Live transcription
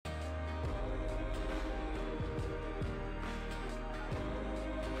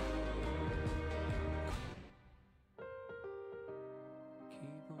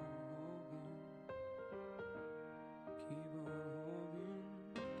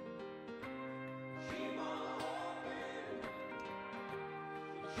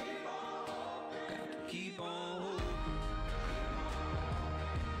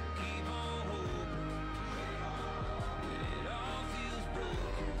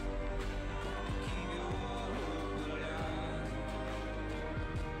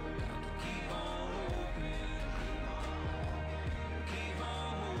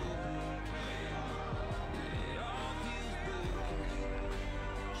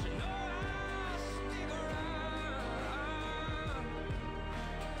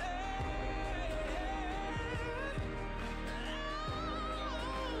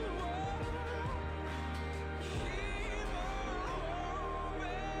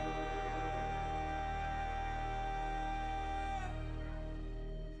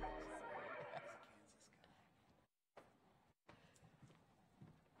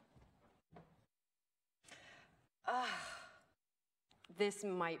this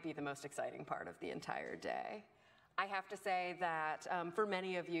might be the most exciting part of the entire day. I have to say that for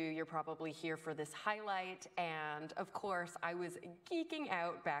many of you, you're probably here for this highlight, and of course, I was geeking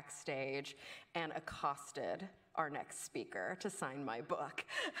out backstage and accosted our next speaker to sign my book.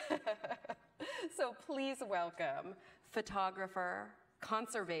 So please welcome photographer,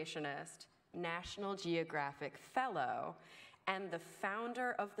 conservationist, National Geographic Fellow, and the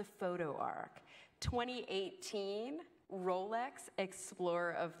founder of the Photo Arc, 2018 Rolex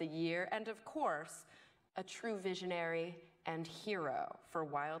Explorer of the Year, and of course, a true visionary and hero for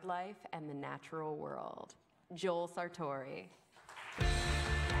wildlife and the natural world, Joel Sartori.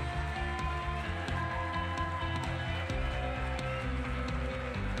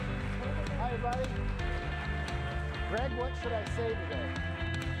 Hi, everybody. Greg, what should I say today?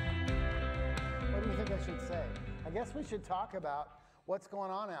 What do you think I should say? I guess we should talk about what's going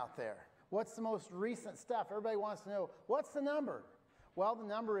on out there. What's the most recent stuff? Everybody wants to know, what's the number? Well, the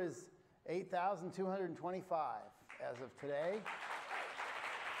number is 8,225 as of today.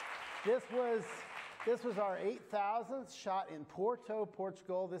 This was our 8,000th shot in Porto,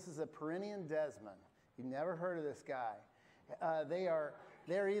 Portugal. This is a Pyrenean Desman. You've never heard of this guy.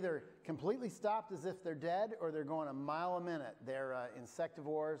 They're either completely stopped as if they're dead, or they're going a mile a minute. They're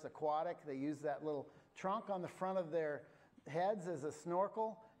insectivores, aquatic. They use that little trunk on the front of their heads as a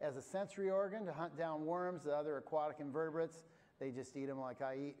snorkel, as a sensory organ to hunt down worms, the other aquatic invertebrates. They just eat them like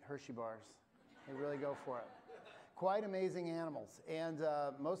I eat Hershey bars. They really go for it. Quite amazing animals. And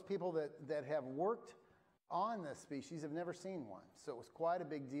most people that have worked on this species have never seen one. So it was quite a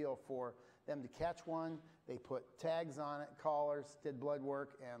big deal for them to catch one. They put tags on it, collars, did blood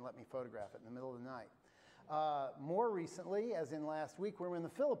work, and let me photograph it in the middle of the night. More recently, as in last week, we were in the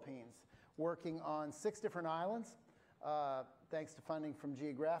Philippines working on 6 different islands, thanks to funding from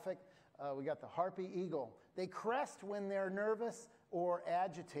Geographic. We got the harpy eagle. They crest when they're nervous or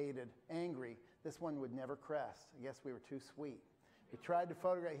agitated, angry. This one would never crest. I guess we were too sweet. We tried to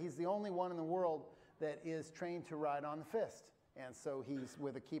photograph. He's the only one in the world that is trained to ride on the fist. And so he's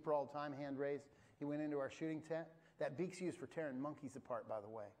with a keeper all the time, hand raised. He went into our shooting tent. That beak's used for tearing monkeys apart, by the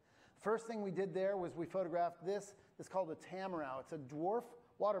way. First thing we did there was we photographed this. It's called a tamarau. It's a dwarf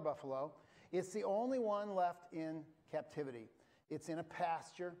water buffalo. It's the only one left in captivity. It's in a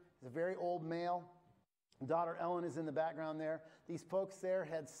pasture. It's a very old male. Daughter Ellen is in the background there. These folks there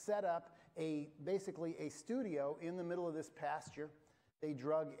had set up basically a studio in the middle of this pasture. They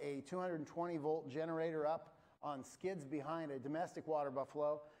drug a 220-volt generator up on skids behind a domestic water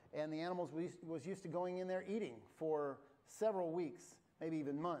buffalo, and the animals was used to going in there eating for several weeks, maybe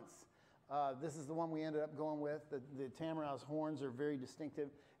even months. This is the one we ended up going with. The tamarau's horns are very distinctive,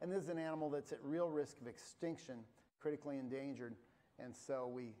 and this is an animal that's at real risk of extinction, critically endangered, and so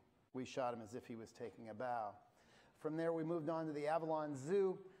we shot him as if he was taking a bow. From there, we moved on to the Avalon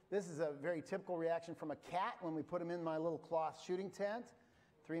Zoo. This is a very typical reaction from a cat when we put him in my little cloth shooting tent.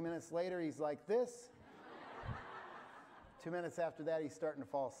 3 minutes later, he's like this. 2 minutes after that, he's starting to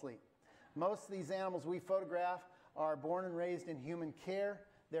fall asleep. Most of these animals we photograph are born and raised in human care.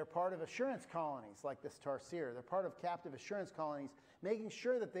 They're part of assurance colonies, like this tarsier. They're part of captive assurance colonies, making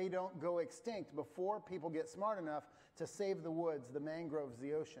sure that they don't go extinct before people get smart enough to save the woods, the mangroves,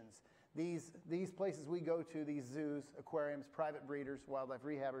 the oceans. These places we go to, these zoos, aquariums, private breeders, wildlife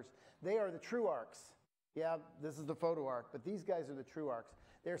rehabbers, they are the true arcs. Yeah, this is the photo arc, but these guys are the true arcs.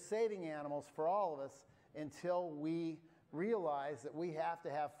 They're saving animals for all of us until we realize that we have to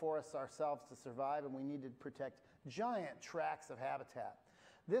have forests ourselves to survive, and we need to protect giant tracts of habitat.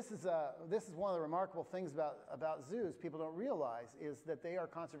 This is one of the remarkable things about zoos people don't realize is that they are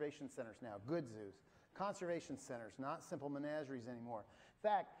conservation centers now, good zoos. Conservation centers, not simple menageries anymore. In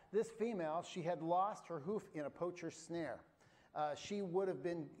fact, this female, she had lost her hoof in a poacher's snare. She would have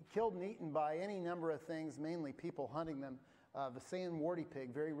been killed and eaten by any number of things, mainly people hunting them. Visayan warty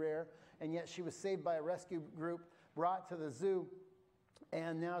pig, very rare, and yet she was saved by a rescue group, brought to the zoo,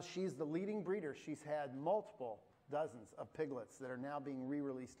 and now she's the leading breeder. She's had multiple dozens of piglets that are now being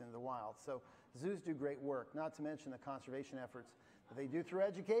re-released into the wild. So zoos do great work, not to mention the conservation efforts that they do through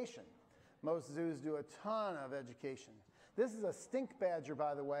education. Most zoos do a ton of education. This is a stink badger,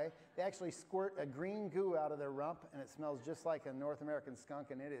 by the way. They actually squirt a green goo out of their rump, and it smells just like a North American skunk,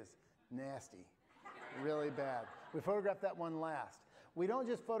 and it is nasty, really bad. We photographed that one last. We don't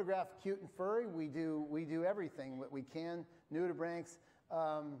just photograph cute and furry. We do everything that we can. Nudibranchs,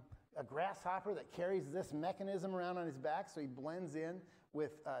 a grasshopper that carries this mechanism around on his back so he blends in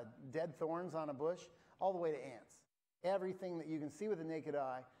with dead thorns on a bush, all the way to ants. Everything that you can see with the naked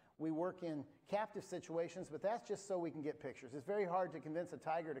eye, We work in captive situations, but that's just so we can get pictures. It's very hard to convince a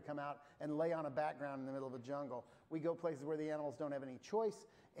tiger to come out and lay on a background in the middle of a jungle. We go places where the animals don't have any choice,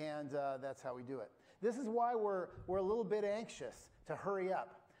 and that's how we do it. This is why we're a little bit anxious to hurry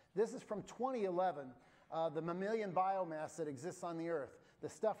up. This is from 2011, the mammalian biomass that exists on the Earth. The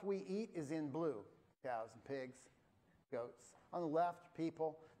stuff we eat is in blue, cows and pigs, goats. On the left,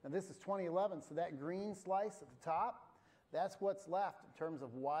 people. Now this is 2011, so that green slice at the top, that's what's left in terms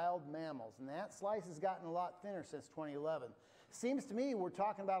of wild mammals. And that slice has gotten a lot thinner since 2011. Seems to me we're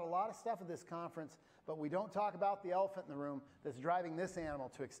talking about a lot of stuff at this conference, but we don't talk about the elephant in the room that's driving this animal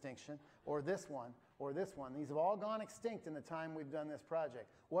to extinction, or this one, or this one. These have all gone extinct in the time we've done this project.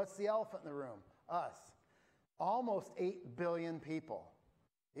 What's the elephant in the room? Us. Almost 8 billion people.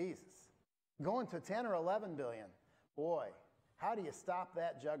 Jesus. Going to 10 or 11 billion. Boy, how do you stop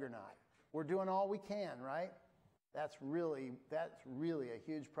that juggernaut? We're doing all we can, right? That's really a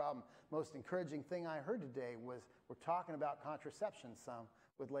huge problem. Most encouraging thing I heard today was we're talking about contraception some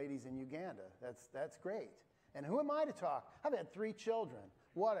with ladies in Uganda. That's great. And who am I to talk? I've had 3 children.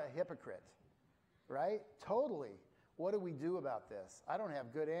 What a hypocrite, right? Totally. What do we do about this? I don't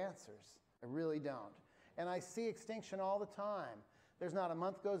have good answers. I really don't. And I see extinction all the time. There's not a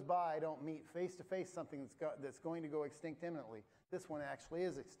month goes by I don't meet face-to-face something that's going to go extinct imminently. This one actually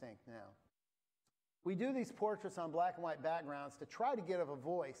is extinct now. We do these portraits on black and white backgrounds to try to give a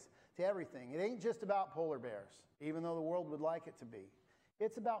voice to everything. It ain't just about polar bears, even though the world would like it to be.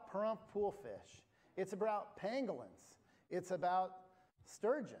 It's about pahrump poolfish. It's about pangolins. It's about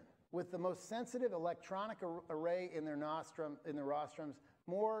sturgeon with the most sensitive electronic array in their rostrums,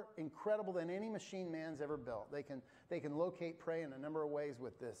 more incredible than any machine man's ever built. They can locate prey in a number of ways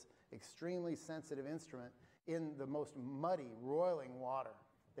with this extremely sensitive instrument in the most muddy, roiling water.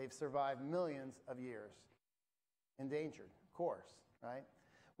 They've survived millions of years. Endangered, of course, right?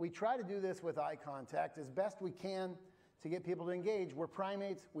 We try to do this with eye contact as best we can to get people to engage. We're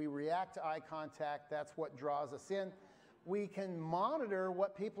primates. We react to eye contact. That's what draws us in. We can monitor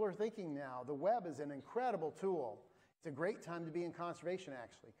what people are thinking now. The web is an incredible tool. It's a great time to be in conservation,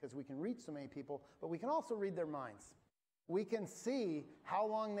 actually, because we can reach so many people, but we can also read their minds. We can see how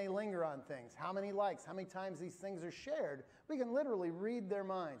long they linger on things, how many likes, how many times these things are shared. We can literally read their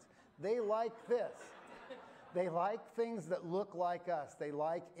minds. They like this. They like things that look like us. They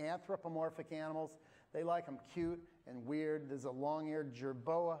like anthropomorphic animals. They like them cute and weird. There's a long-eared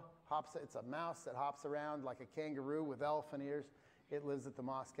jerboa. It's a mouse that hops around like a kangaroo with elephant ears. It lives at the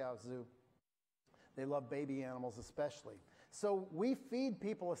Moscow Zoo. They love baby animals especially. So we feed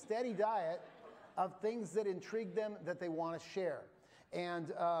people a steady diet of things that intrigue them that they want to share. And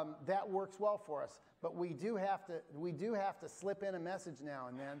that works well for us. But we do have to slip in a message now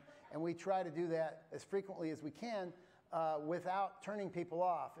and then, and we try to do that as frequently as we can without turning people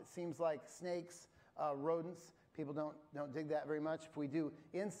off. It seems like snakes, rodents, people don't dig that very much. If we do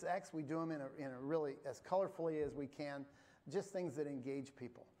insects, we do them in a really as colorfully as we can, just things that engage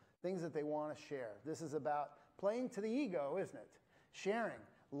people, things that they want to share. This is about playing to the ego, isn't it? Sharing,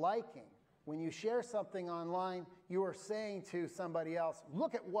 liking. When you share something online, you are saying to somebody else,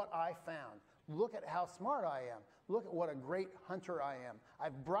 look at what I found. Look at how smart I am. Look at what a great hunter I am.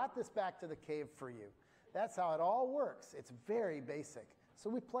 I've brought this back to the cave for you. That's how it all works. It's very basic.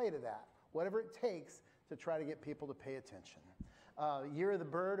 So we play to that, whatever it takes to try to get people to pay attention. Year of the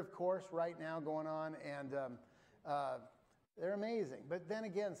Bird, of course, right now going on, and they're amazing. But then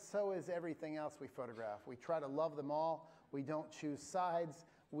again, so is everything else we photograph. We try to love them all. We don't choose sides.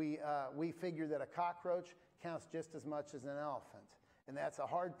 We figure that a cockroach counts just as much as an elephant. And that's a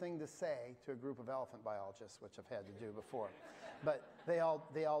hard thing to say to a group of elephant biologists, which I've had to do before. But they all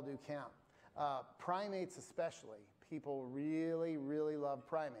do count. Primates especially. People really, really love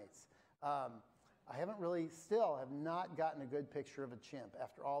primates. I still have not gotten a good picture of a chimp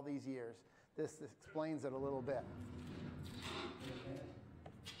after all these years. This explains it a little bit.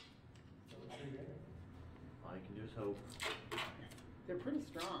 All you can do is hope. They're pretty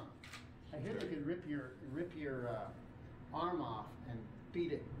strong. I hear they could rip your arm off and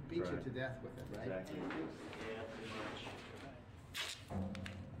beat you to death with it, right? Exactly. Yeah, pretty much.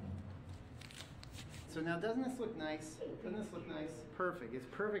 So now, doesn't this look nice? Doesn't this look nice? Perfect. It's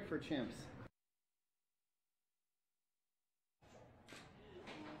perfect for chimps.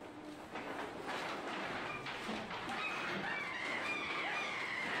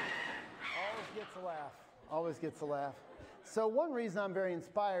 Always gets a laugh. So one reason I'm very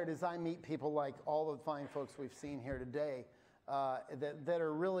inspired is I meet people like all the fine folks we've seen here today that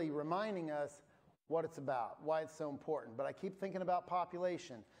are really reminding us what it's about, why it's so important. But I keep thinking about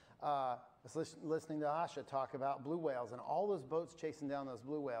population. I was listening to Asha talk about blue whales and all those boats chasing down those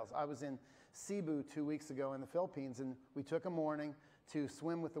blue whales. I was in Cebu 2 weeks ago in the Philippines, and we took a morning to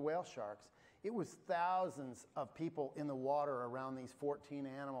swim with the whale sharks. It was thousands of people in the water around these 14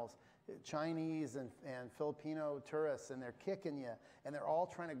 animals, Chinese and Filipino tourists, and they're kicking you, and they're all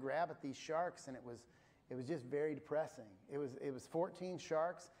trying to grab at these sharks, and it was just very depressing. It was 14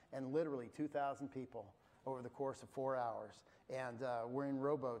 sharks and literally 2,000 people over the course of 4 hours. And we're in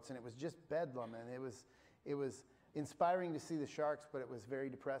rowboats, and it was just bedlam, and it was inspiring to see the sharks, but it was very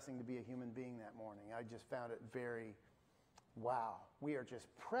depressing to be a human being that morning. I just found it very, wow, we are just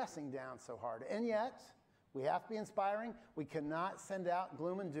pressing down so hard. And yet, we have to be inspiring. We cannot send out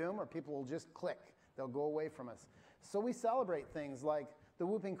gloom and doom, or people will just click. They'll go away from us. So we celebrate things like the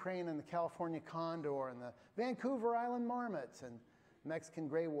whooping crane and the California condor and the Vancouver Island marmots and Mexican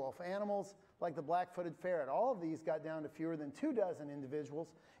gray wolf, animals like the black-footed ferret. All of these got down to fewer than 24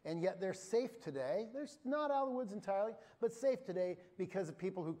 individuals, and yet they're safe today. They're not out of the woods entirely, but safe today because of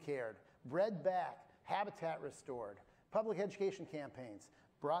people who cared. Bred back, habitat restored, public education campaigns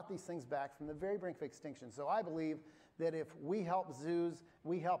brought these things back from the very brink of extinction. So I believe that if we help zoos,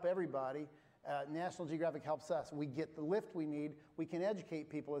 we help everybody. National Geographic helps us. We get the lift we need. We can educate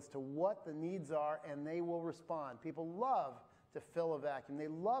people as to what the needs are, and they will respond. People love to fill a vacuum. They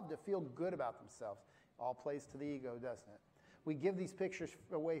love to feel good about themselves. All plays to the ego, doesn't it? We give these pictures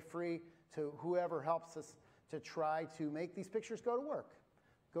away free to whoever helps us to try to make these pictures go to work.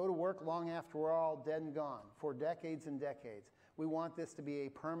 Go to work long after we're all dead and gone, for decades and decades. We want this to be a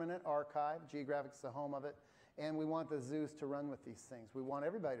permanent archive. Geographic's the home of it. And we want the zoos to run with these things. We want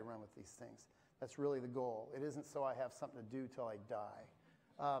everybody to run with these things. That's really the goal. It isn't so I have something to do till I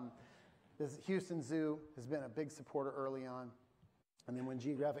die. This Houston Zoo has been a big supporter early on. And then when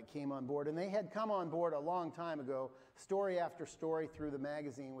Geographic came on board, and they had come on board a long time ago, story after story through the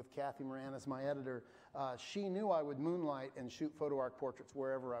magazine with Kathy Moran as my editor, she knew I would moonlight and shoot photo arc portraits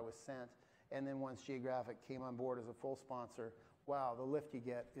wherever I was sent. And then once Geographic came on board as a full sponsor, wow, the lift you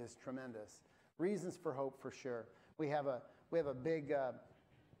get is tremendous. Reasons for hope for sure. We have a big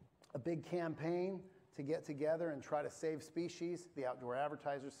campaign to get together and try to save species. The Outdoor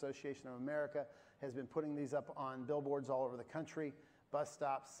Advertisers Association of America has been putting these up on billboards all over the country, bus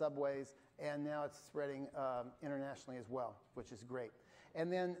stops, subways, and now it's spreading internationally as well, which is great.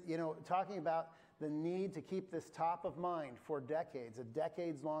 And then, you know, talking about the need to keep this top of mind for decades, a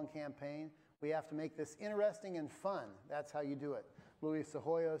decades-long campaign, we have to make this interesting and fun. That's how you do it. Luis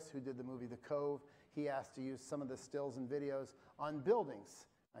Cejoyos, who did the movie The Cove, he asked to use some of the stills and videos on buildings.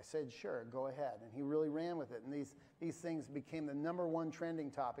 I said, sure, go ahead. And he really ran with it. And these things became the #1 trending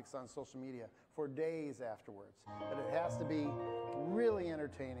topics on social media for days afterwards. But it has to be really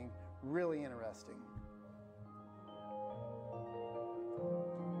entertaining, really interesting.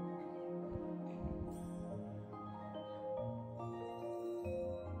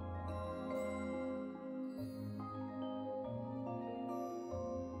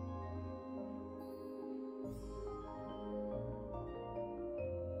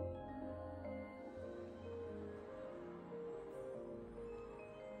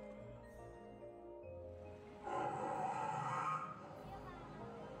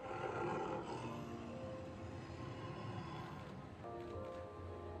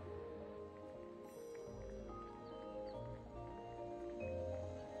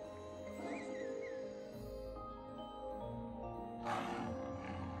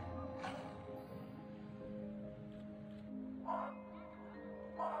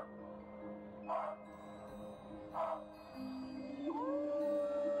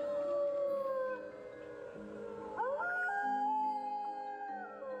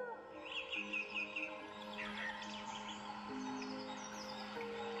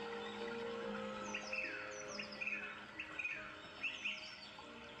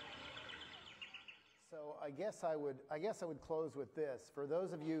 So I guess I would close with this. For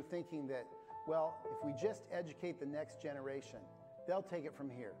those of you thinking that, well, if we just educate the next generation, they'll take it from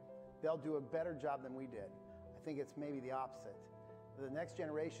here. They'll do a better job than we did. I think it's maybe the opposite. The next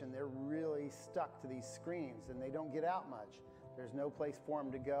generation, they're really stuck to these screens and they don't get out much. There's no place for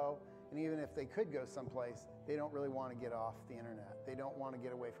them to go. And even if they could go someplace, they don't really want to get off the internet. They don't want to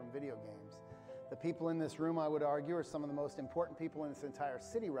get away from video games. The people in this room, I would argue, are some of the most important people in this entire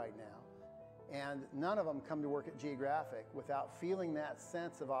city right now. And none of them come to work at Geographic without feeling that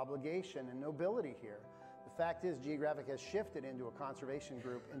sense of obligation and nobility here. The fact is, Geographic has shifted into a conservation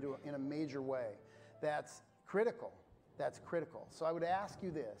group in a major way. That's critical. That's critical. So I would ask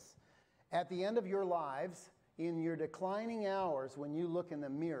you this. At the end of your lives, in your declining hours, when you look in the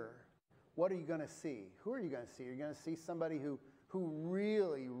mirror, what are you going to see? Who are you going to see? You're going to see somebody who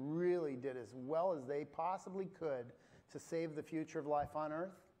really, really well as they possibly could to save the future of life on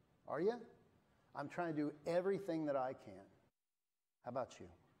Earth? Are you? I'm trying to do everything that I can. How about you?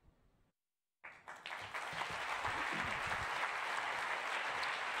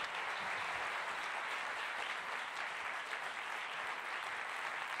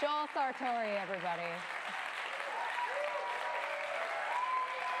 Joel Sartori, everybody.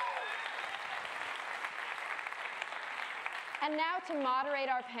 And now to moderate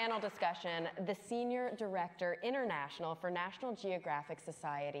our panel discussion, the Senior Director International for National Geographic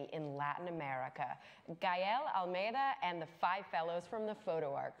Society in Latin America, Gael Almeida, and the 5 fellows from the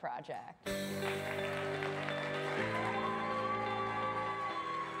Photo Arc Project.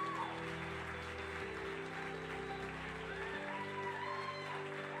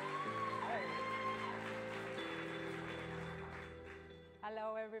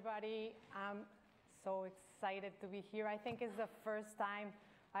 Hello, everybody. I'm so excited to be here. I think it's the first time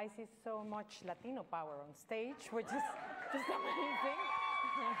I see so much Latino power on stage, which is just amazing.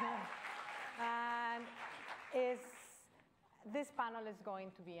 And this panel is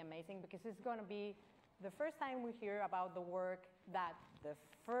going to be amazing because it's going to be the first time we hear about the work that the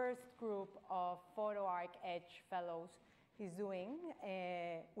first group of Photo Arc Edge Fellows is doing.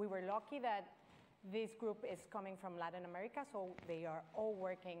 We were lucky that this group is coming from Latin America, so they are all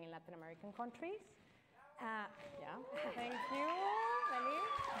working in Latin American countries. Yeah, thank you, Lenny.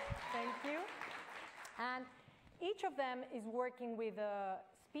 Thank you. And each of them is working with a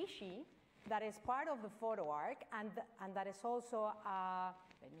species that is part of the Photo Arc, and that is also,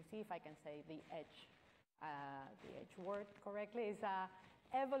 let me see if I can say the edge word correctly, is a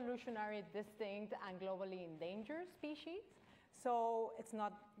evolutionary distinct and globally endangered species. So it's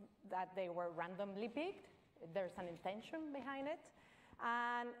not that they were randomly picked. There's an intention behind it.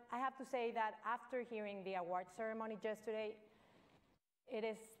 And I have to say that after hearing the award ceremony just today, it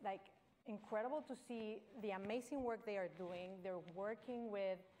is like incredible to see the amazing work they are doing. They're working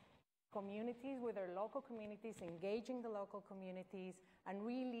with communities, with their local communities, engaging the local communities, and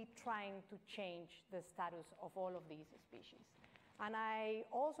really trying to change the status of all of these species. And I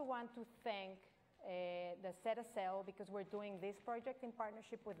also want to thank the ZSL, because we're doing this project in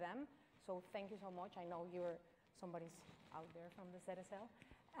partnership with them. So thank you so much. I know somebody's out there from the ZSL.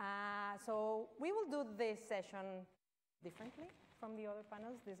 So we will do this session differently from the other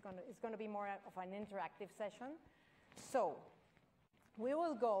panels. It's going to be more of an interactive session. So we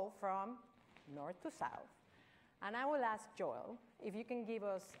will go from north to south. And I will ask Joel if you can give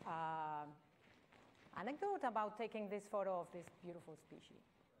us an anecdote about taking this photo of this beautiful species.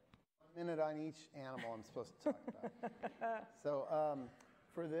 1 minute on each animal I'm supposed to talk about. So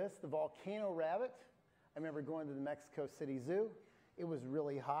for this, the volcano rabbit, I remember going to the Mexico City Zoo. It was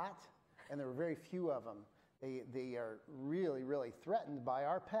really hot, and there were very few of them. They are really, really threatened by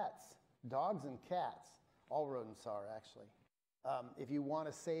our pets, dogs and cats. All rodents are, actually. If you want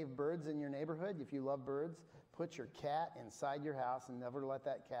to save birds in your neighborhood, if you love birds, put your cat inside your house and never let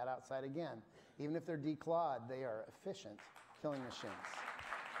that cat outside again. Even if they're declawed, they are efficient killing machines.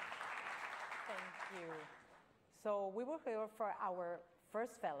 Thank you. So we will hear for our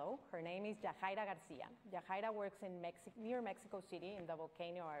first fellow. Her name is Yajaira Garcia. Yajaira works in near Mexico City in the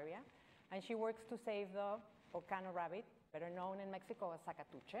volcano area, and she works to save the volcano rabbit, better known in Mexico as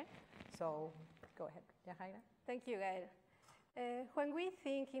Zacatuche. So go ahead, Yajaira. Thank you, Gael. When we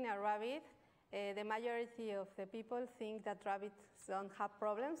think in a rabbit, the majority of the people think that rabbits don't have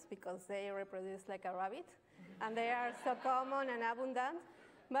problems because they reproduce like a rabbit, and they are so common and abundant.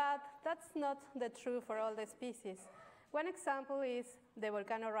 But that's not the truth for all the species. One example is the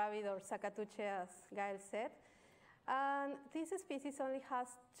volcano rabbit, or Zacatuche, as Gael said. And this species only has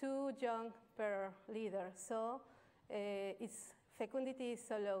 2 young per litter, so its fecundity is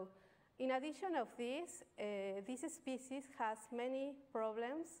so low. In addition of this species has many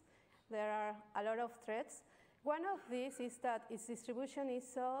problems. There are a lot of threats. One of these is that its distribution is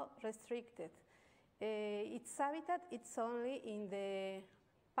so restricted. Its habitat is only in the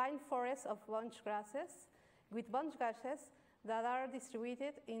pine forests of bunch grasses, with bunch grasses that are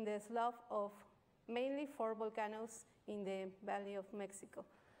distributed in the slope of mainly 4 volcanoes in the Valley of Mexico.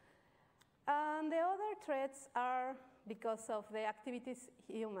 And the other threats are because of the activities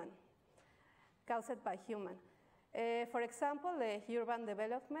caused by human. For example, the urban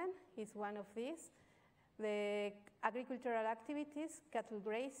development is one of these. The agricultural activities, cattle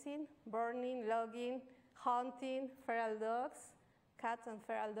grazing, burning, logging, hunting, feral dogs, cats and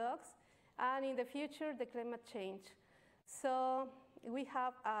feral dogs, and in the future, the climate change. So we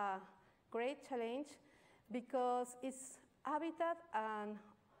have a great challenge because its habitat and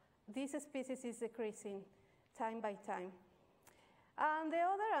this species is decreasing time by time. And the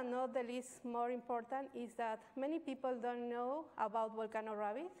other, and not the least more important, is that many people don't know about volcano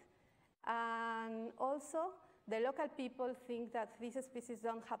rabbit. And also, the local people think that these species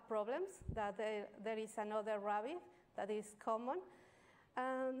don't have problems, that there is another rabbit that is common.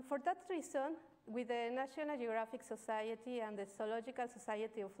 And for that reason, with the National Geographic Society and the Zoological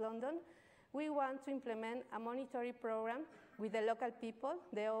Society of London, we want to implement a monitoring program with the local people,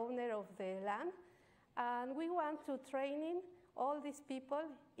 the owner of the land, and we want to train all these people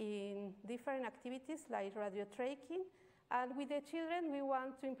in different activities like radio tracking, and with the children, we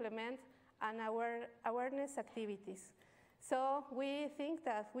want to implement an awareness activities. So we think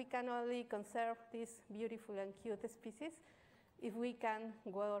that we can only conserve these beautiful and cute species if we can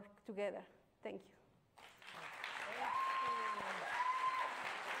work together. Thank you.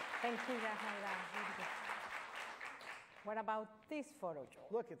 Thank you, Yahaira. What about this photo, Joel?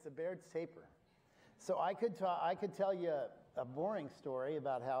 Look, it's a Baird's tapir. So I could tell you a boring story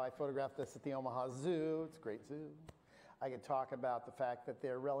about how I photographed this at the Omaha Zoo. It's a great zoo. I could talk about the fact that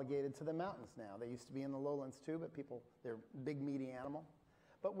they're relegated to the mountains now. They used to be in the lowlands too, but they're a big meaty animal.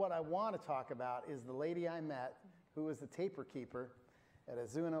 But what I want to talk about is the lady I met who was the tapir keeper at a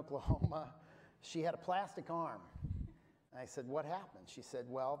zoo in Oklahoma. She had a plastic arm. I said, what happened? She said,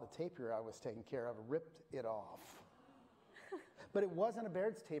 well, the tapir I was taking care of ripped it off. But it wasn't a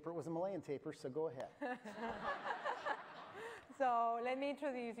Baird's tapir, it was a Malayan tapir, so go ahead. So let me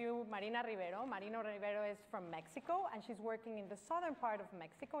introduce you Marina Rivero. Marina Rivero is from Mexico, and she's working in the southern part of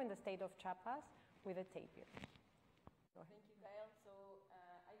Mexico in the state of Chiapas with a tapir. Thank you, Gael. So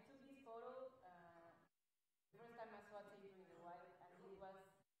I took this photo the first time I saw a tapir in the wild, and it was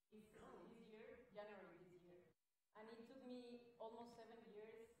this year, January this year. And it took me almost 7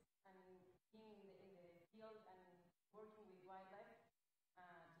 years and being in the field and working with wildlife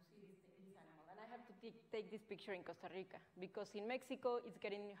to see this animal. And I have to take this picture in Costa Rica because in Mexico it's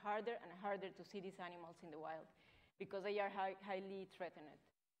getting harder and harder to see these animals in the wild because they are highly threatened.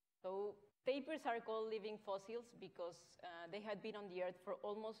 So tapirs are called living fossils because they had been on the earth for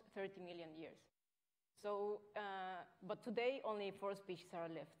almost 30 million years. So, but today only 4 species are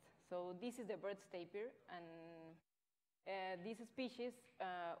left. So this is the Baird's tapir, and this species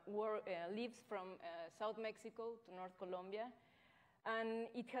lives from South Mexico to North Colombia, and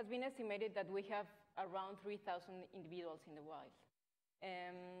it has been estimated that we have around 3,000 individuals in the wild.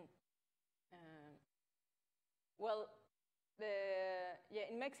 In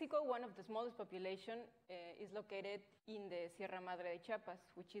Mexico, one of the smallest population is located in the Sierra Madre de Chiapas,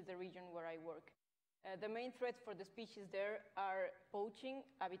 which is the region where I work. The main threats for the species there are poaching,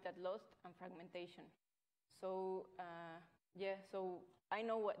 habitat loss, and fragmentation. So, so I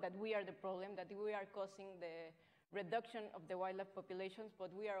know that we are the problem, that we are causing the reduction of the wildlife populations,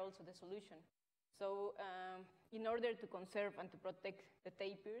 but we are also the solution. So in order to conserve and to protect the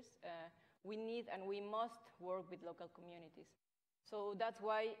tapirs, we need and we must work with local communities. So that's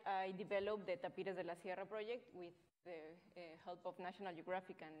why I developed the Tapires de la Sierra project with the help of National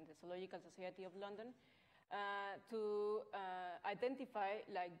Geographic and the Zoological Society of London to identify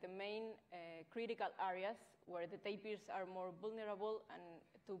like the main critical areas where the tapirs are more vulnerable and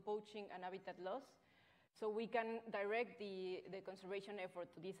to poaching and habitat loss. So we can direct the conservation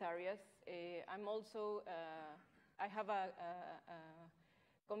effort to these areas. I'm also, I have a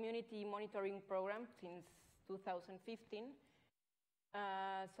community monitoring program since 2015.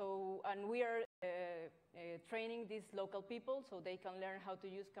 And we are training these local people so they can learn how to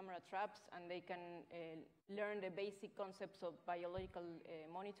use camera traps and they can learn the basic concepts of biological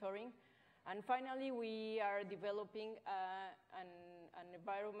monitoring. And finally, we are developing an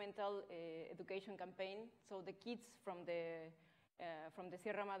environmental education campaign so the kids from the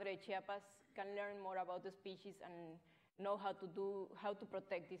Sierra Madre Chiapas can learn more about the species and know how to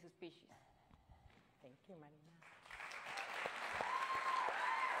protect these species. Thank you, Marina.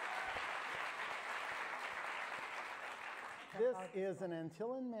 This is an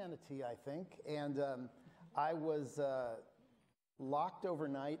Antillean manatee, I think, and I was locked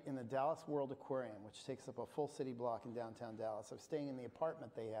overnight in the Dallas World Aquarium, which takes up a full city block in downtown Dallas. I was staying in the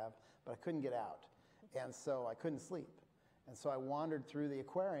apartment they have, but I couldn't get out, and so I couldn't sleep. And so I wandered through the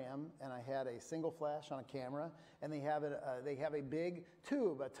aquarium, and I had a single flash on a camera, and they have a big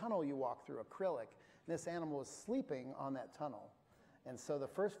tube, a tunnel you walk through, acrylic. And this animal was sleeping on that tunnel, and so the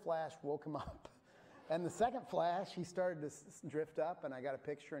first flash woke him up. And the second flash, he started to drift up, and I got a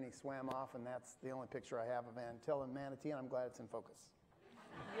picture, and he swam off, and that's the only picture I have of Antillean manatee, and I'm glad it's in focus.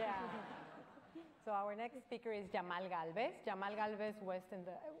 Yeah. So our next speaker is Jamal Galvez. Jamal Galvez works in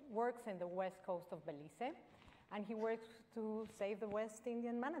the west coast of Belize, and he works to save the West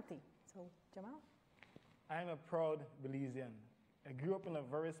Indian manatee. So, Jamal. I'm a proud Belizean. I grew up in a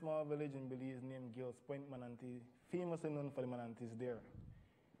very small village in Belize named Gills Point, Manatee, famously known for the manatees there.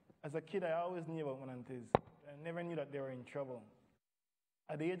 As a kid, I always knew about manatees. I never knew that they were in trouble.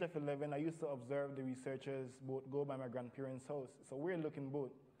 At the age of 11, I used to observe the researchers' boat go by my grandparents' house. It's a weird-looking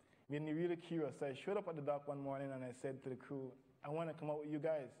boat. Made me really curious, so I showed up at the dock one morning and I said to the crew, I want to come out with you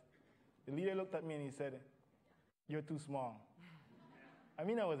guys. The leader looked at me and he said, you're too small. I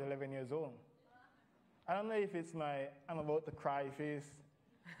mean, I was 11 years old. I don't know if it's my I'm about to cry face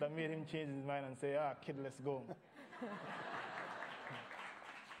that made him change his mind and say, kid, let's go.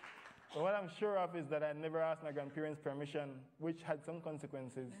 But what I'm sure of is that I never asked my grandparents' permission, which had some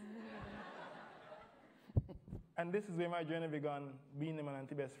consequences. And this is where my journey began, being the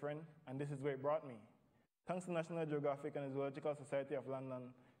manatee best friend, and this is where it brought me. Thanks to National Geographic and the Zoological Society of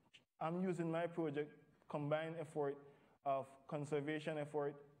London, I'm using my project combined effort of conservation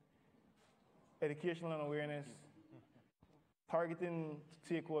effort, educational and awareness, targeting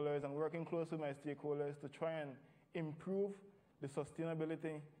stakeholders and working closely with my stakeholders to try and improve the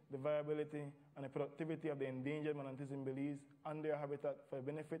sustainability, the viability, and the productivity of the endangered manatees in Belize and their habitat for the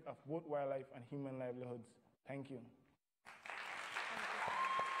benefit of both wildlife and human livelihoods. Thank you.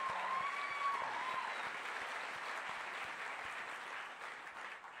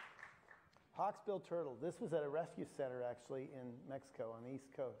 Hawksbill turtle. This was at a rescue center, actually, in Mexico on the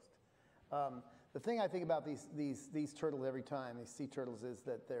East Coast. The thing I think about these turtles every time, these sea turtles, is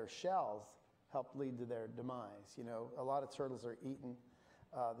that their shells help lead to their demise. You know, a lot of turtles are eaten.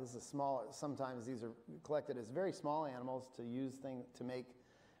 This is small. Sometimes these are collected as very small animals to use things to make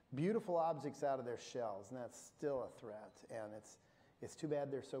beautiful objects out of their shells, and that's still a threat. And it's too bad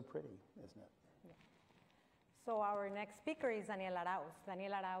they're so pretty, isn't it? Yeah. So our next speaker is Daniel Arauz.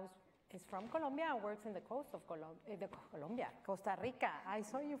 Daniel Arauz is from Colombia and works in the coast of Costa Rica. I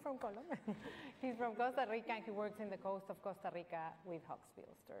saw you from Colombia. He's from Costa Rica and he works in the coast of Costa Rica with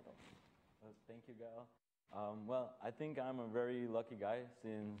hawksbill turtles. Thank you, Gail. Well, I think I'm a very lucky guy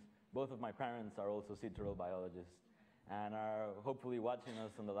since both of my parents are also sea turtle biologists and are hopefully watching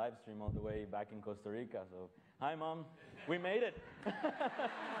us on the live stream all the way back in Costa Rica. So, hi, Mom. We made it.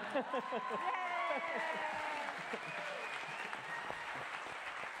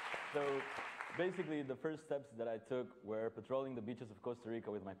 So basically, the first steps that I took were patrolling the beaches of Costa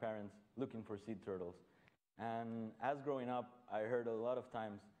Rica with my parents, looking for sea turtles. And as growing up, I heard a lot of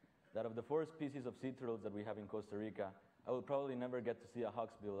times that of the 4 species of sea turtles that we have in Costa Rica, I will probably never get to see a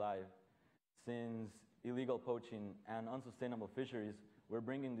hawksbill live, since illegal poaching and unsustainable fisheries were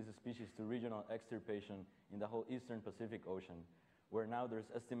bringing these species to regional extirpation in the whole eastern Pacific Ocean, where now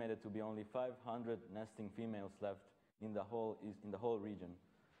there's estimated to be only 500 nesting females left in the whole region.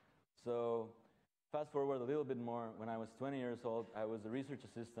 So fast forward a little bit more, when I was 20 years old, I was a research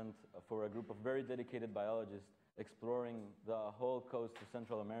assistant for a group of very dedicated biologists exploring the whole coast of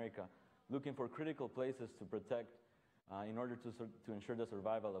Central America, looking for critical places to protect in order to ensure the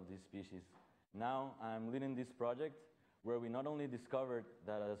survival of these species. Now I'm leading this project where we not only discovered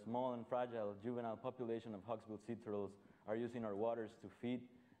that a small and fragile juvenile population of hawksbill sea turtles are using our waters to feed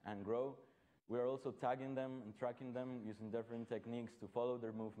and grow, we are also tagging them and tracking them using different techniques to follow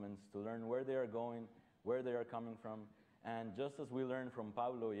their movements, to learn where they are going, where they are coming from. And just as we learned from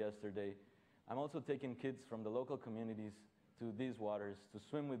Pablo yesterday, I'm also taking kids from the local communities to these waters to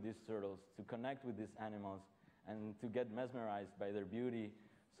swim with these turtles, to connect with these animals, and to get mesmerized by their beauty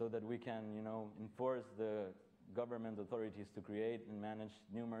so that we can, enforce the government authorities to create and manage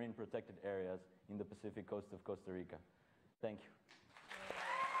new marine protected areas in the Pacific coast of Costa Rica. Thank you.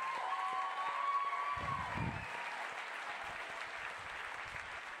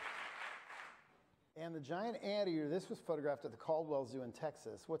 And the giant anteater, this was photographed at the Caldwell Zoo in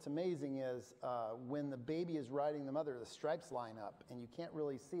Texas. What's amazing is when the baby is riding the mother, the stripes line up, and you can't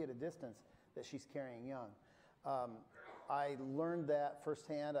really see at a distance that she's carrying young. I learned that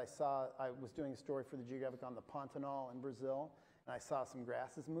firsthand. I was doing a story for the Geographic on the Pantanal in Brazil, and I saw some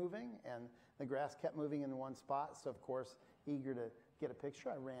grasses moving, and the grass kept moving in one spot. So of course, eager to get a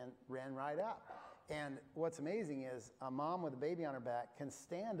picture, I ran right up. And what's amazing is a mom with a baby on her back can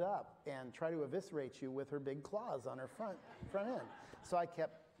stand up and try to eviscerate you with her big claws on her front end. So I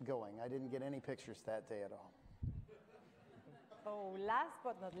kept going. I didn't get any pictures that day at all. So last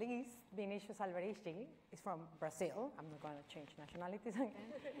but not least, Vinicius Alberici is from Brazil. I'm not going to change nationalities again.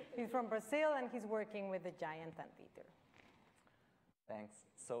 He's from Brazil and he's working with the giant anteater. Thanks.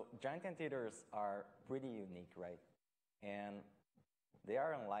 So giant anteaters are pretty unique, right? And they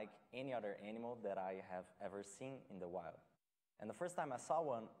are unlike any other animal that I have ever seen in the wild. And the first time I saw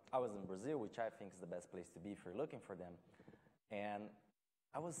one, I was in Brazil, which I think is the best place to be if you're looking for them. And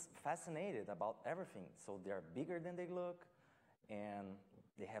I was fascinated about everything. So they're bigger than they look. and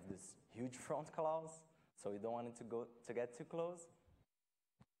they have this huge front claws, so you don't want it to get too close.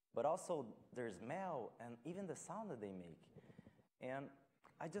 But also, their smell and even the sound that they make. And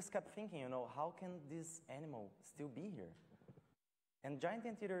I just kept thinking, how can this animal still be here? And giant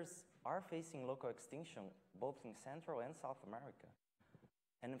anteaters are facing local extinction, both in Central and South America.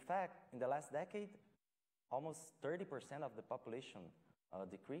 And in fact, in the last decade, almost 30% of the population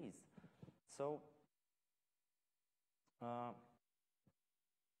decreased. So, I'm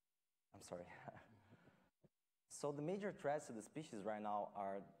sorry. So the major threats to the species right now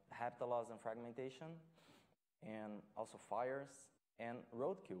are habitat loss and fragmentation, and also fires and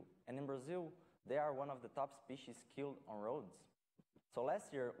roadkill. And in Brazil, they are one of the top species killed on roads. So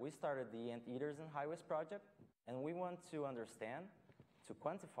last year, we started the Anteaters and Highways project, and we want to understand, to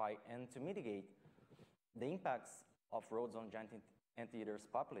quantify, and to mitigate the impacts of roads on giant anteaters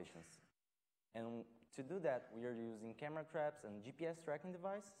populations. And to do that, we are using camera traps and GPS tracking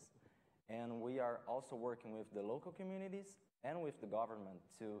devices, and we are also working with the local communities and with the government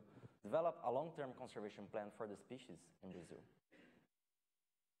to develop a long-term conservation plan for the species in Brazil.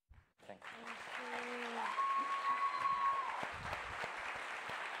 Thanks.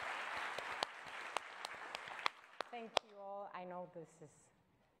 Thank you all. I know this is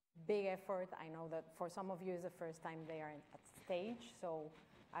big effort. I know that for some of you it's the first time they are at stage, so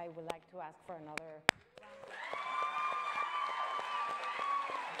I would like to ask for another round.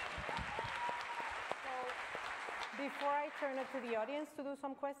 So before I turn it to the audience to do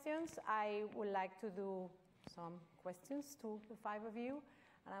some questions, I would like to do some questions to the five of you,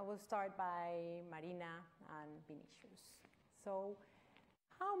 and I will start by Marina and Vinicius. So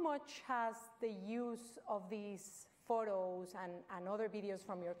how much has the use of these photos and other videos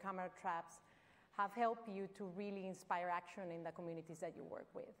from your camera traps have helped you to really inspire action in the communities that you work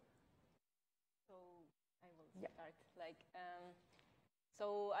with? So I will start.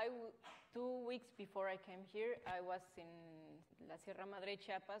 So 2 weeks before I came here, I was in La Sierra Madre,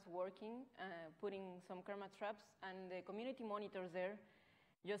 Chiapas, working, putting some camera traps, and the community monitors there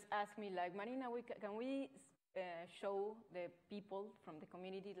just asked me, Marina, can we show the people from the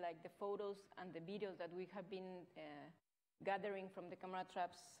community the photos and the videos that we have been gathering from the camera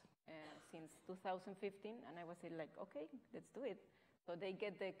traps since 2015? And I was okay, let's do it. So they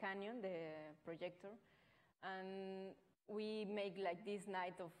get the Canyon, the projector, and we make this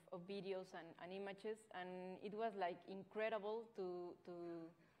night of videos and images, and it was incredible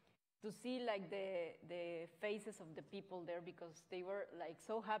to see the faces of the people there, because they were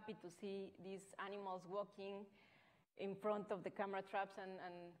so happy to see these animals walking in front of the camera traps,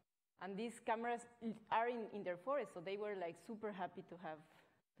 and these cameras are in their forest, so they were super happy to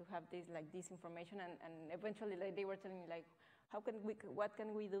have this information, and eventually they were telling me what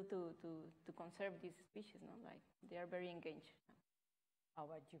can we do to conserve these species? They are very engaged. How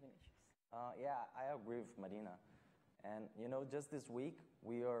about you, Vinicius? Yeah, I agree with Marina. And just this week,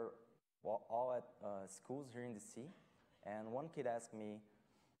 we are all at schools here in DC, and one kid asked me,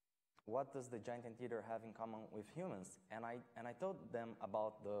 what does the giant anteater have in common with humans? And I told them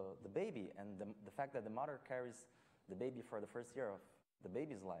about the baby and the fact that the mother carries the baby for the first year of the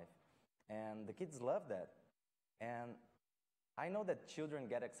baby's life. And the kids love that. And I know that children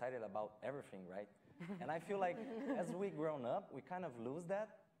get excited about everything, right? And I feel like as we grown up, we kind of lose that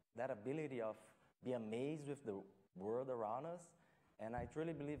ability of be amazed with the world around us. And I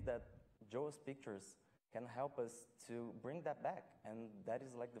truly believe that Joe's pictures can help us to bring that back. And that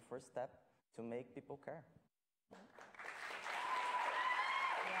is the first step to make people care.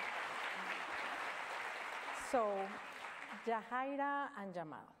 So, Jahaira and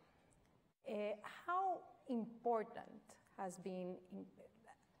Jamal, how important has been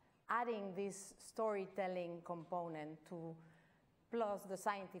adding this storytelling component to plus the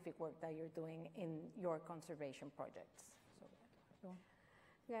scientific work that you're doing in your conservation projects? Well,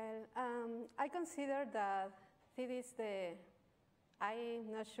 I consider that it is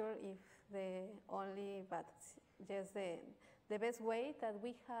I'm not sure if the only, but just the best way that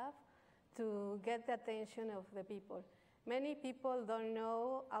we have to get the attention of the people. Many people don't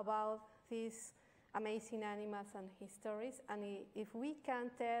know about these amazing animals and histories, and if we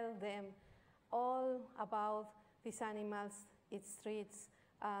can tell them all about these animals, its traits,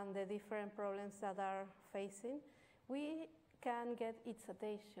 and the different problems that are facing, we can get its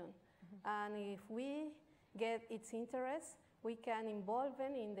attention. And if we get its interest, we can involve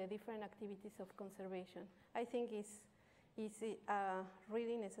them in the different activities of conservation. I think it's a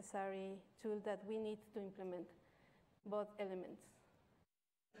really necessary tool that we need to implement both elements.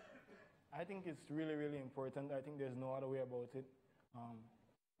 I think it's really, really important. I think there's no other way about it.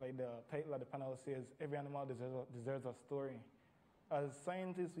 Like the title of the panel says, every animal deserves a story. as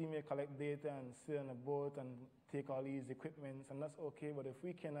scientists, we may collect data and sit on a boat and take all these equipments, and that's okay, but if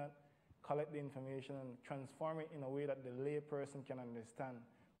we cannot collect the information and transform it in a way that the lay person can understand,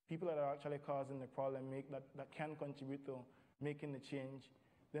 people that are actually causing the problem that can contribute to making the change,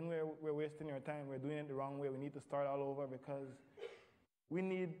 then we're wasting our time. We're doing it the wrong way. We need to start all over, because we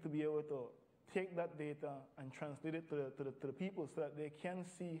need to be able to take that data and translate it to the people so that they can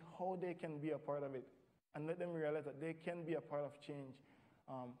see how they can be a part of it, and let them realize that they can be a part of change.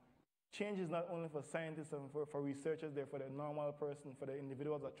 Change is not only for scientists and for researchers, they're for the normal person, for the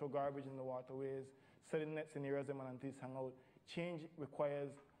individuals that throw garbage in the waterways, setting nets in areas where manatees hang out. Change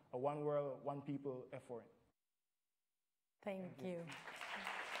requires a one world, one people effort. Thank you.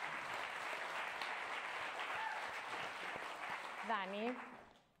 Danny,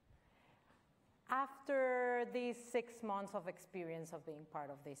 after these 6 months of experience of being part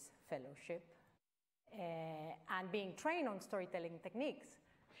of this fellowship and being trained on storytelling techniques,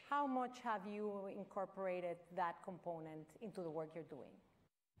 how much have you incorporated that component into the work you're doing?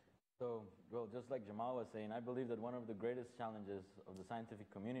 So, well, just like Jamal was saying, I believe that one of the greatest challenges of the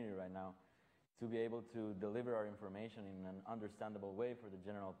scientific community right now is to be able to deliver our information in an understandable way for the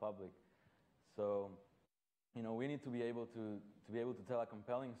general public. So, you know, we need to be able to tell a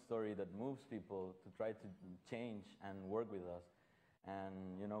compelling story that moves people to try to change and work with us.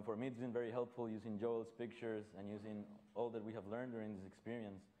 And, you know, for me, it's been very helpful using Joel's pictures and using all that we have learned during this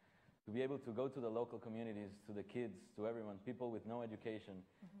experience to be able to go to the local communities, to the kids, to everyone, people with no education,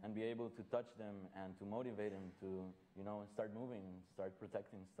 and be able to touch them and to motivate them to, you know, start moving and start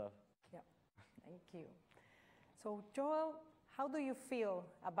protecting stuff. Yeah, thank you. So, Joel, how do you feel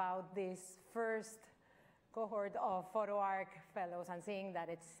about this first cohort of PhotoArc fellows and seeing that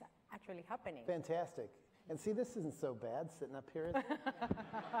it's actually happening? Fantastic. And see, this isn't so bad sitting up here.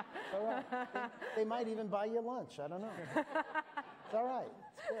 All right. They might even buy you lunch. I don't know. It's all right.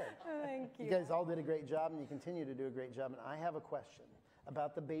 It's good. Thank you. You guys all did a great job, and you continue to do a great job. And I have a question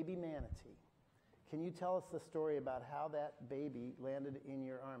about the baby manatee. Can you tell us the story about how that baby landed in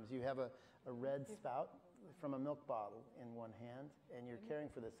your arms? You have a red spout from a milk bottle in one hand, and you're caring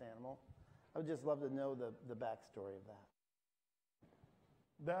for this animal. I would just love to know the backstory of that.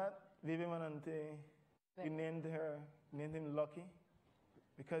 That baby manatee, we named him Lucky,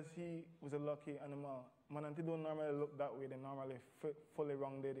 because he was a lucky animal. Manatee don't normally look that way. They're normally fully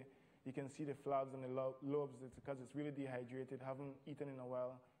rounded. You can see the flaps and the lobes. It's because it's really dehydrated, haven't eaten in a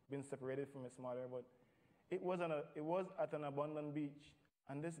while, been separated from its mother. But it was at an abandoned beach,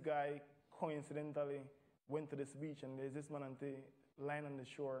 and this guy coincidentally went to this beach, and there's this manatee lying on the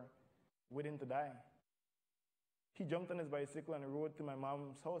shore, waiting to die. He jumped on his bicycle and rode to my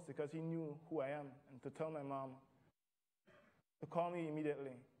mom's house because he knew who I am, and to tell my mom to call me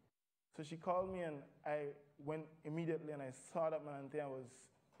immediately. So she called me, and I went immediately, and I saw that manatee.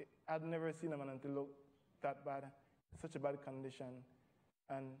 I'd never seen a manatee look that bad, such a bad condition.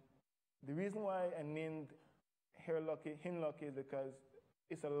 And the reason why I named him Lucky is because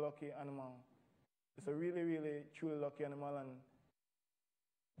it's a lucky animal. It's a really, really, truly lucky animal. And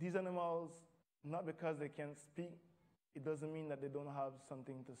these animals, not because they can't speak, it doesn't mean that they don't have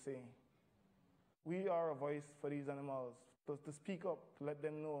something to say. We are a voice for these animals, to speak up, to let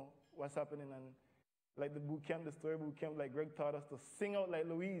them know what's happening. And like the boot camp, the story boot camp, like Greg taught us, to sing out like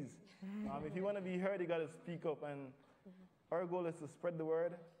Louise. If you want to be heard, you got to speak up. And our goal is to spread the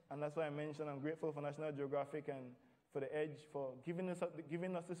word. And that's why I mentioned I'm grateful for National Geographic and for The Edge for giving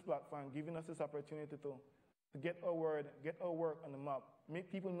us this platform, giving us this opportunity to get our word, get our work on the map,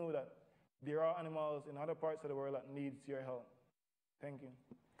 make people know that there are animals in other parts of the world that needs your help. Thank you.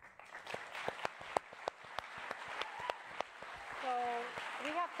 So we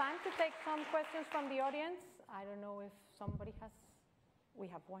have time to take some questions from the audience. I don't know if somebody has. We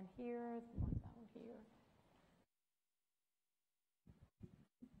have one here, one down here.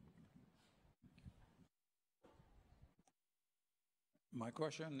 My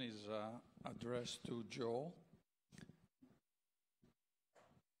question is addressed to Joel.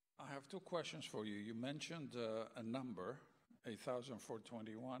 I have two questions for you. You mentioned a number,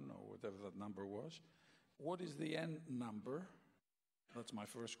 8,421, or whatever that number was. What is the end number? That's my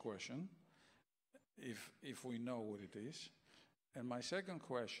first question, if we know what it is. And my second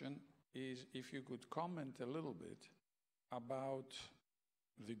question is if you could comment a little bit about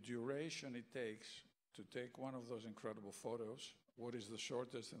the duration it takes to take one of those incredible photos. What is the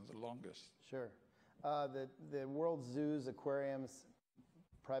shortest and the longest? Sure. The world's zoos, aquariums,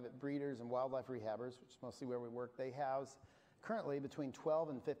 private breeders, and wildlife rehabbers, which is mostly where we work, they house currently between 12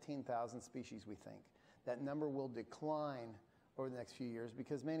 and 15,000 species, we think. That number will decline over the next few years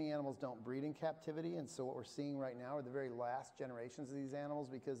because many animals don't breed in captivity. And so what we're seeing right now are the very last generations of these animals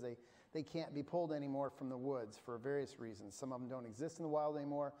because they can't be pulled anymore from the woods for various reasons. Some of them don't exist in the wild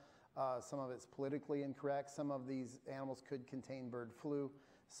anymore. Some of it's politically incorrect. Some of these animals could contain bird flu.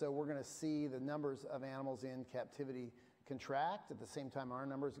 So we're going to see the numbers of animals in captivity contract. At the same time, our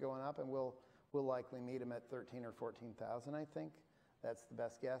numbers are going up, and we'll likely meet them at 13 or 14,000, I think. That's the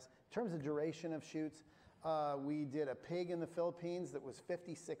best guess. In terms of duration of shoots, we did a pig in the Philippines that was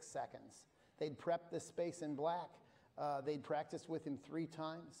 56 seconds. They'd prepped this space in black. They'd practiced with him 3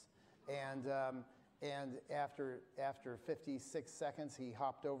 times. And after 56 seconds, he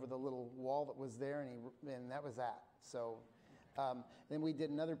hopped over the little wall that was there, and that was that. So then we did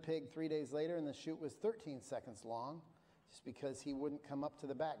another pig 3 days later, and the shoot was 13 seconds long, just because he wouldn't come up to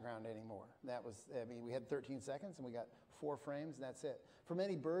the background anymore. That was, I mean, we had 13 seconds, and we got 4 frames, and that's it. For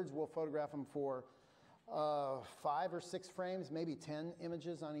many birds, we'll photograph them for 5 or 6 frames, maybe 10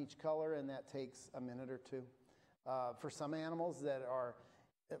 images on each color, and that takes a minute or 2. For some animals that are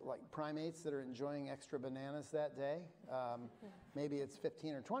like primates that are enjoying extra bananas that day, maybe it's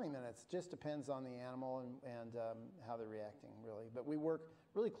 15 or 20 minutes. Just depends on the animal and how they're reacting, really. But we work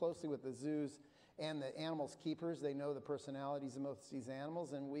really closely with the zoos and the animals' keepers. They know the personalities of most of these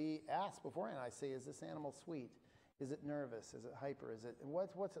animals, and we ask beforehand. I say, is this animal sweet? Is it nervous? Is it hyper? Is it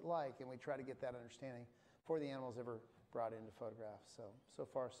what's it like? And we try to get that understanding before the animal's ever brought into photographs. So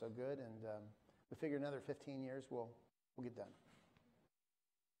far so good, and we figure another 15 years we'll get done.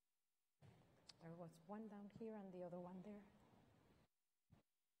 There was one down here and the other one there.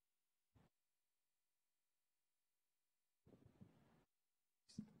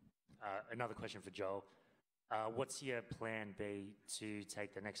 Another question for Joel. What's your plan B to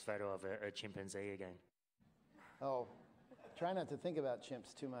take the next photo of a chimpanzee again? Oh, try not to think about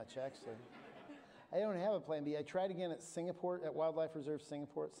chimps too much, actually. I don't have a plan B. I tried again at Singapore, at Wildlife Reserve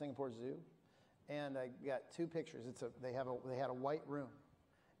Singapore, at Singapore Zoo, and I got 2 pictures. They had a white room,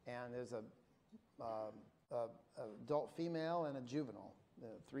 and there's a adult female and a juvenile,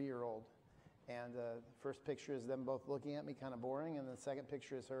 a 3-year-old. And the first picture is them both looking at me, kind of boring, and the second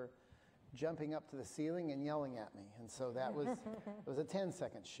picture is her jumping up to the ceiling and yelling at me. And so that was, it was a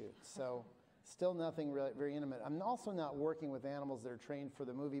 10-second shoot. So still nothing really very intimate. I'm also not working with animals that are trained for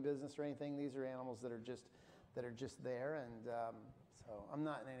the movie business or anything. These are animals that are just there, and so I'm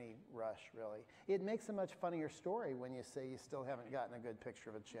not in any rush, really. It makes a much funnier story when you say you still haven't gotten a good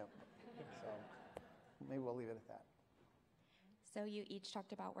picture of a chimp. So maybe we'll leave it at that. So you each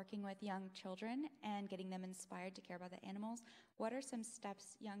talked about working with young children and getting them inspired to care about the animals. What are some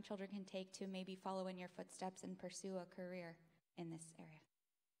steps young children can take to maybe follow in your footsteps and pursue a career in this area?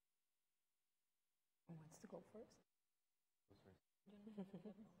 Who wants to go first?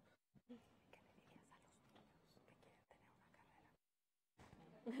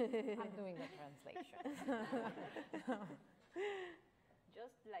 I'm doing the translation.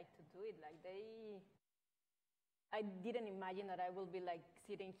 Just like to do it, like I didn't imagine that I will be like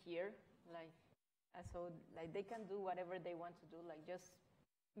sitting here, like, so like they can do whatever they want to do, like just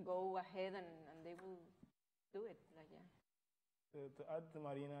go ahead and they will do it, like, yeah. To add to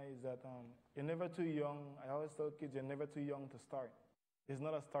Marina is that you're never too young. I always tell kids you're never too young to start. There's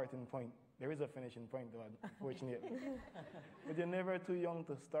not a starting point. There is a finishing point, though, unfortunately. But you're never too young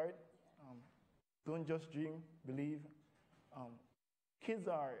to start. Don't just dream, believe. Kids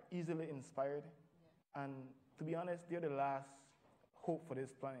are easily inspired, and to be honest, they're the last hope for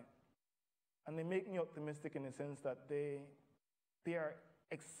this planet. And they make me optimistic in the sense that they are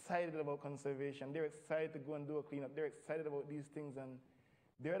excited about conservation. They're excited to go and do a cleanup. They're excited about these things, and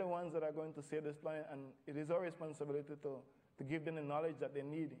they're the ones that are going to save this planet, and it is our responsibility to give them the knowledge that they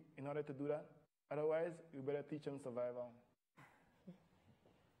need in order to do that. Otherwise, we better teach them survival.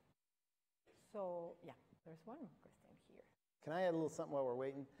 So, yeah, there's one more question here. Can I add a little something while we're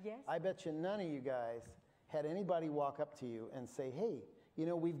waiting? Yes. I bet you none of you guys had anybody walk up to you and say, hey, you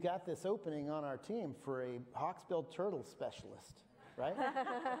know, we've got this opening on our team for a hawksbill turtle specialist, right?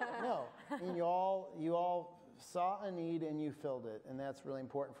 No. I mean, you all saw a need and you filled it, and that's really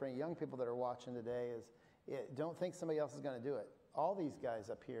important for any young people that are watching today is don't think somebody else is going to do it. All these guys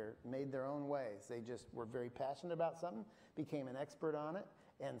up here made their own ways. They just were very passionate about something, became an expert on it,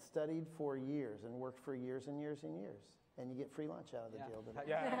 and studied for years and worked for years and years and years. And you get free lunch out of the deal.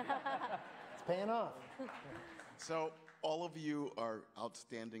 Yeah. It's paying off. So all of you are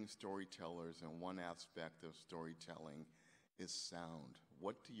outstanding storytellers, and one aspect of storytelling is sound.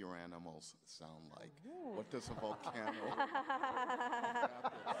 What do your animals sound like? Ooh. What does a volcano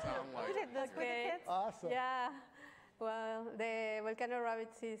sound like? Okay. Awesome. Yeah. Well, the volcano rabbit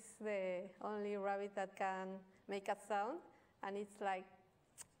is the only rabbit that can make a sound. and it's like,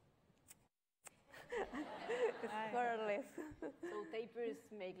 it's colorless. So tapirs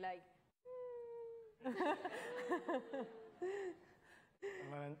make like.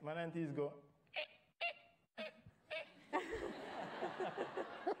 Manatees go.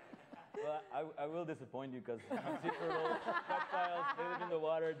 Well, I will disappoint you because sea turtles, reptiles, they live in the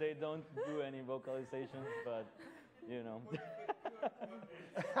water. They don't do any vocalizations, but you know.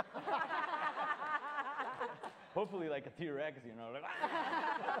 Hopefully, like a T-Rex, you know. Like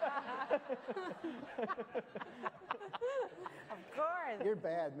Of course. You're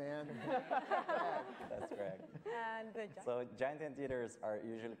bad, man. That's correct. And So giant anteaters are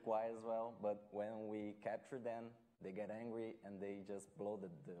usually quiet as well, but when we capture them, they get angry and they just blow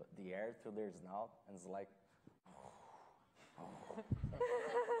the air through their snout, and it's like,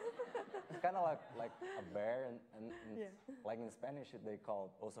 it's kind of like a bear, and like in Spanish they call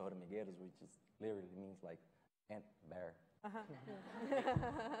it osos hormigueros, which is literally means like ant bear.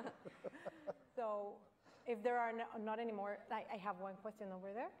 So if there are not any more, I have one question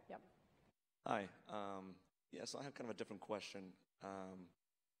over there. Yep. Hi. Yes, I have kind of a different question.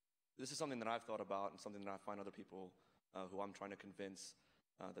 This is something that I've thought about and something that I find other people who I'm trying to convince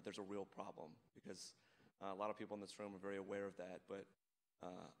that there's a real problem, because a lot of people in this room are very aware of that, but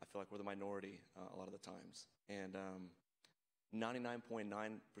I feel like we're the minority a lot of the times. And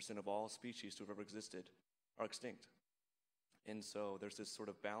 99.9% of all species to have ever existed are extinct. And so there's this sort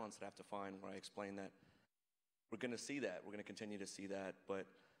of balance that I have to find where I explain that we're going to see that, we're going to continue to see that, but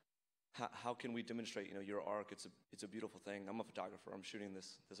how can we demonstrate, you know, your arc? It's a beautiful thing. I'm a photographer. I'm shooting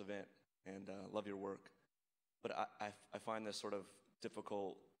this event and love your work. But I find this sort of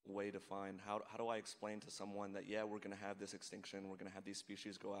difficult way to find how do I explain to someone that, yeah, we're going to have this extinction, we're going to have these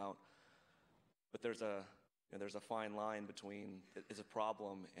species go out, but there's a fine line between it's a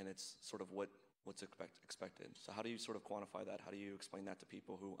problem and it's sort of what's expected. So how do you sort of quantify that? How do you explain that to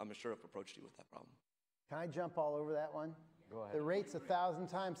people who I'm sure have approached you with that problem? Can I jump all over that one? Go ahead. The rate's 1,000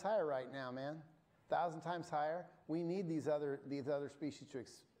 times higher right now, man. 1,000 times higher. We need these other species to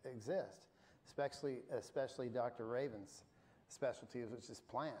exist, especially Dr. Raven's specialty, which is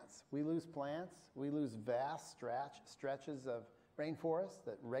plants. We lose plants. We lose vast stretches of rainforest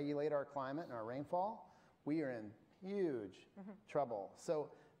that regulate our climate and our rainfall. We are in huge trouble.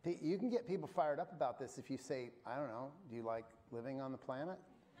 So you can get people fired up about this if you say, I don't know, do you like living on the planet?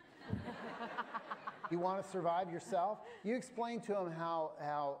 You want to survive yourself? You explain to them how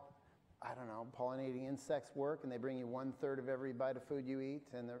I don't know, pollinating insects work, and they bring you 1/3 of every bite of food you eat,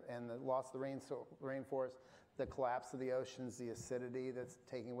 and the loss of the rainforest, the collapse of the oceans, the acidity that's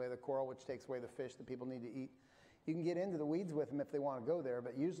taking away the coral, which takes away the fish that people need to eat. You can get into the weeds with them if they want to go there,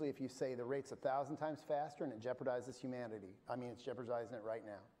 but usually if you say the rate's 1,000 times faster and it jeopardizes humanity, I mean, it's jeopardizing it right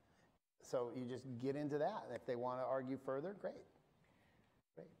now. So you just get into that. If they want to argue further, great.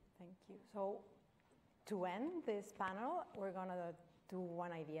 Thank you. So to end this panel, we're going to do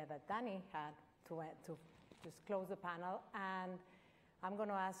one idea that Danny had to just close the panel. And I'm going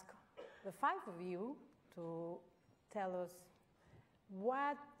to ask the 5 of you to tell us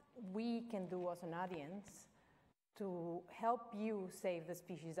what we can do as an audience to help you save the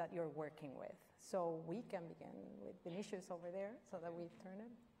species that you're working with. So we can begin with Vinicius over there so that we turn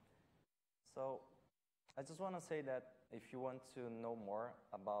it. So I just want to say that if you want to know more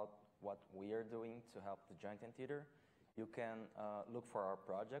about what we are doing to help the giant anteater, you can look for our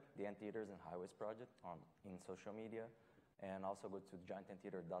project, the Anteaters and Highways Project, in social media, and also go to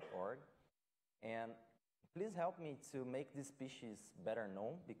giantanteater.org. And please help me to make this species better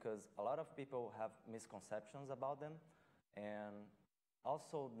known, because a lot of people have misconceptions about them. And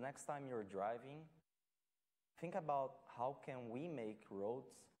also, next time you're driving, think about how can we make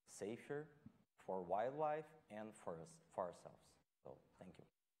roads safer for wildlife and for ourselves. So, thank you.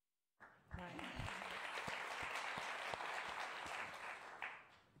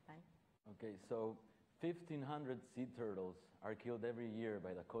 Okay, so 1,500 sea turtles are killed every year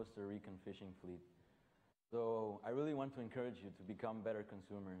by the Costa Rican fishing fleet. So I really want to encourage you to become better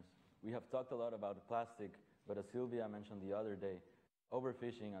consumers. We have talked a lot about plastic, but as Sylvia mentioned the other day,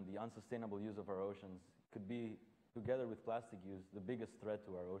 overfishing and the unsustainable use of our oceans could be, together with plastic use, the biggest threat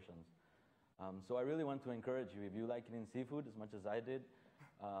to our oceans. So I really want to encourage you, if you like eating seafood as much as I did,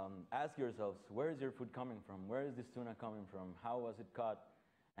 ask yourselves, where is your food coming from? Where is this tuna coming from? How was it caught?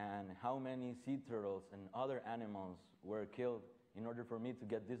 And how many sea turtles and other animals were killed in order for me to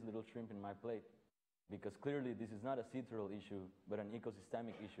get this little shrimp in my plate? Because clearly this is not a sea turtle issue, but an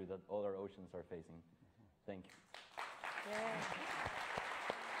ecosystemic issue that all our oceans are facing. Thank you.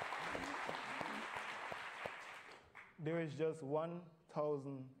 There is just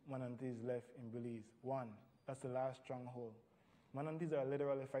 1,000 manatees left in Belize. One. That's the last stronghold. Manatees are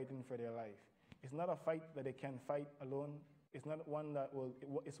literally fighting for their life. It's not a fight that they can fight alone. It's not one that will,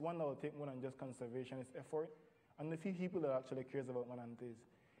 it's one that will take more than just conservationist effort. And the few people that actually cares about manatees,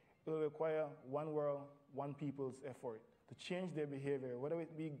 it will require one world, one people's effort to change their behavior, whether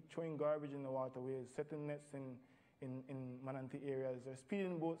it be throwing garbage in the waterways, setting nets in manatee areas, or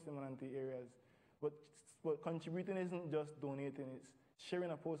speeding boats in manatee areas. But contributing isn't just donating, it's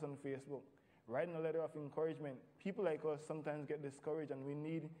sharing a post on Facebook, writing a letter of encouragement. People like us sometimes get discouraged, and we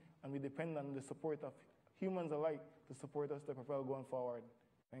need and we depend on the support of humans alike to support us to propel going forward.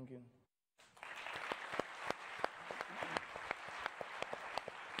 Thank you.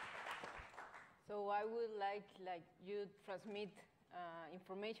 So I would like you transmit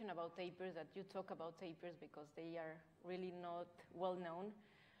information about tapirs, that you talk about tapirs because they are really not well known.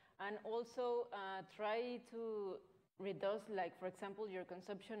 And also try to reduce, like, for example, your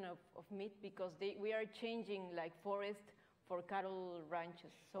consumption of meat, because we are changing like forest for cattle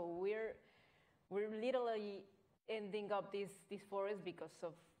ranches. So we're literally ending up this forest because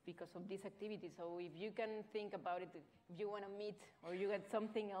of this activity. So if you can think about it, if you want a meat or you get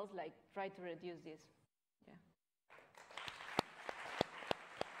something else, like, try to reduce this. Yeah.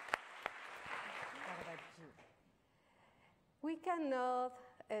 What about you? We cannot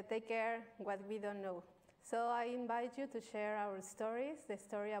take care what we don't know. So I invite you to share our stories, the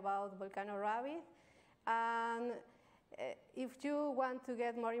story about volcano rabbit. And if you want to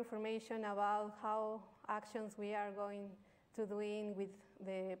get more information about how actions we are going to doing with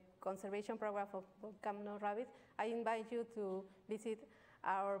the conservation program of volcano rabbit, I invite you to visit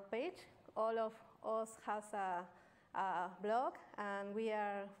our page. All of us has a blog, and we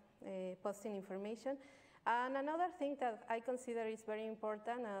are posting information. And another thing that I consider is very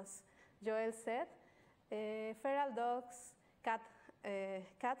important, as Joel said, feral dogs,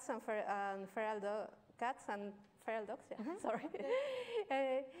 cats and feral dogs, yeah, sorry,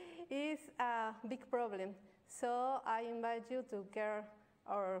 is a big problem. So I invite you to care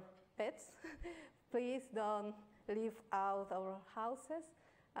our pets. Please don't leave out our houses,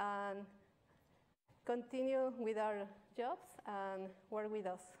 and continue with our jobs and work with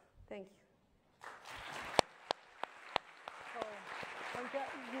us. Thank you.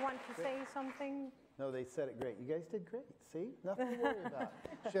 You want to say something? No, they said it great. You guys did great. See? Nothing to worry about.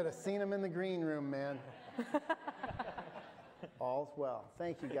 Should have seen them in the green room, man. All's well.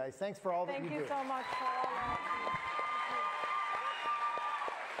 Thank you, guys. Thanks for all that you do. Thank you so much for all that.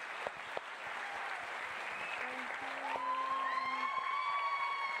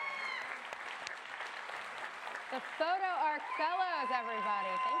 The Photo Arc Fellows,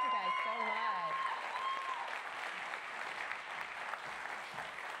 everybody. Thank you guys so much.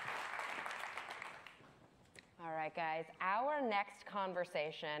 All right, guys, our next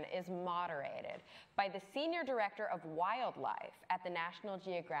conversation is moderated by the Senior Director of Wildlife at the National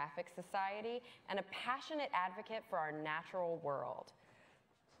Geographic Society and a passionate advocate for our natural world.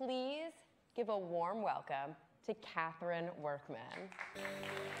 Please give a warm welcome to Catherine Workman.